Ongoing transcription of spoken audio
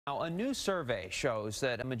Now, a new survey shows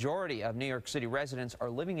that a majority of New York City residents are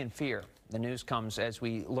living in fear. The news comes as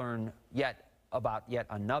we learn about yet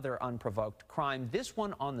another unprovoked crime, this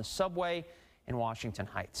one on the subway in Washington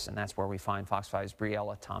Heights. And that's where we find Fox 5's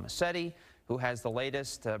Briella Tomasetti, who has the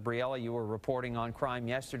latest. Briella, you were reporting on crime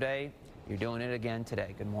yesterday. You're doing it again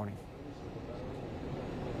today. Good morning.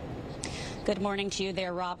 Good morning to you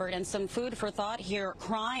there, Robert. And some food for thought here.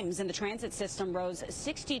 Crimes in the transit system rose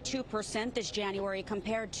 62% this January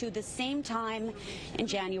compared to the same time in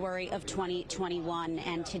January of 2021.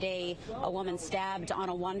 And today, a woman stabbed on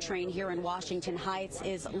a 1 train here in Washington Heights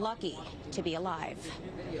is lucky to be alive.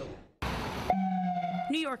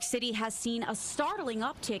 New York City has seen a startling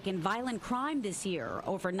uptick in violent crime this year.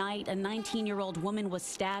 Overnight, a 19-year-old woman was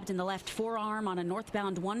stabbed in the left forearm on a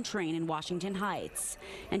northbound 1 train in Washington Heights.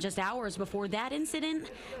 And just hours before that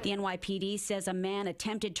incident, the NYPD says a man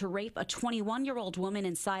attempted to rape a 21-year-old woman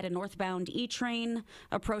inside a northbound E train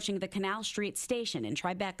approaching the Canal Street station in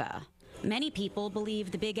Tribeca. Many people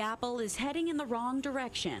believe the Big Apple is heading in the wrong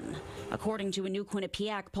direction. According to a new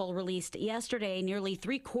Quinnipiac poll released yesterday, nearly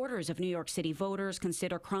 3/4 of New York City voters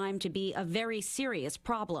consider crime to be a very serious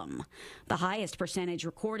problem, the highest percentage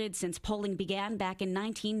recorded since polling began back in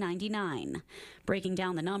 1999. Breaking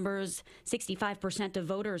down the numbers, 65% of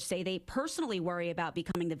voters say they personally worry about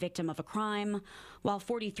becoming the victim of a crime, while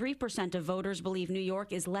 43% of voters believe New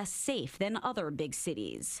York is less safe than other big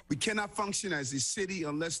cities. We cannot function as a city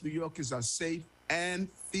unless New Yorkers are safe and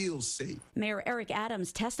feel safe. Mayor Eric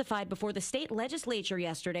Adams testified before the state legislature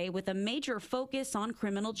yesterday with a major focus on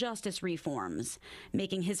criminal justice reforms.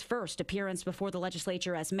 Making his first appearance before the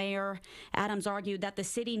legislature as mayor, Adams argued that the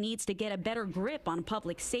city needs to get a better grip on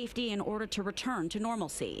public safety in order to return to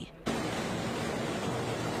normalcy.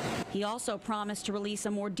 He also promised to release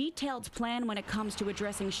a more detailed plan when it comes to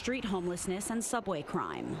addressing street homelessness and subway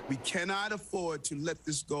crime. We cannot afford to let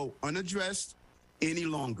this go unaddressed any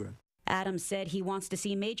longer. Adams said he wants to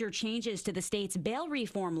see major changes to the state's bail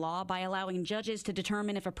reform law by allowing judges to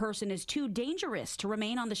determine if a person is too dangerous to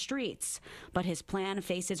remain on the streets. But his plan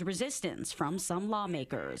faces resistance from some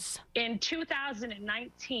lawmakers. In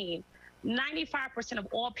 2019, 95% of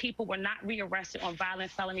all people were not rearrested on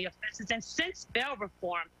violent felony offenses. And since bail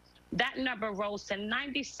reform, that number rose to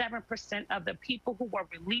 97% of the people who were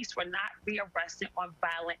released were not rearrested on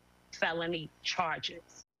violent felony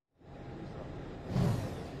charges.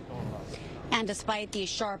 And despite the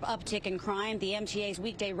sharp uptick in crime, the MTA's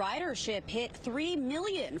weekday ridership hit 3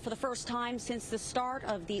 million for the first time since the start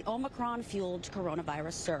of the Omicron-fueled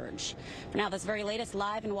coronavirus surge. For now, this very latest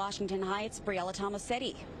live in Washington Heights, Briella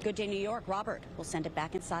Tomasetti. Good day, New York. Robert, we'll send it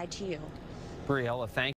back inside to you. Briella, thank you.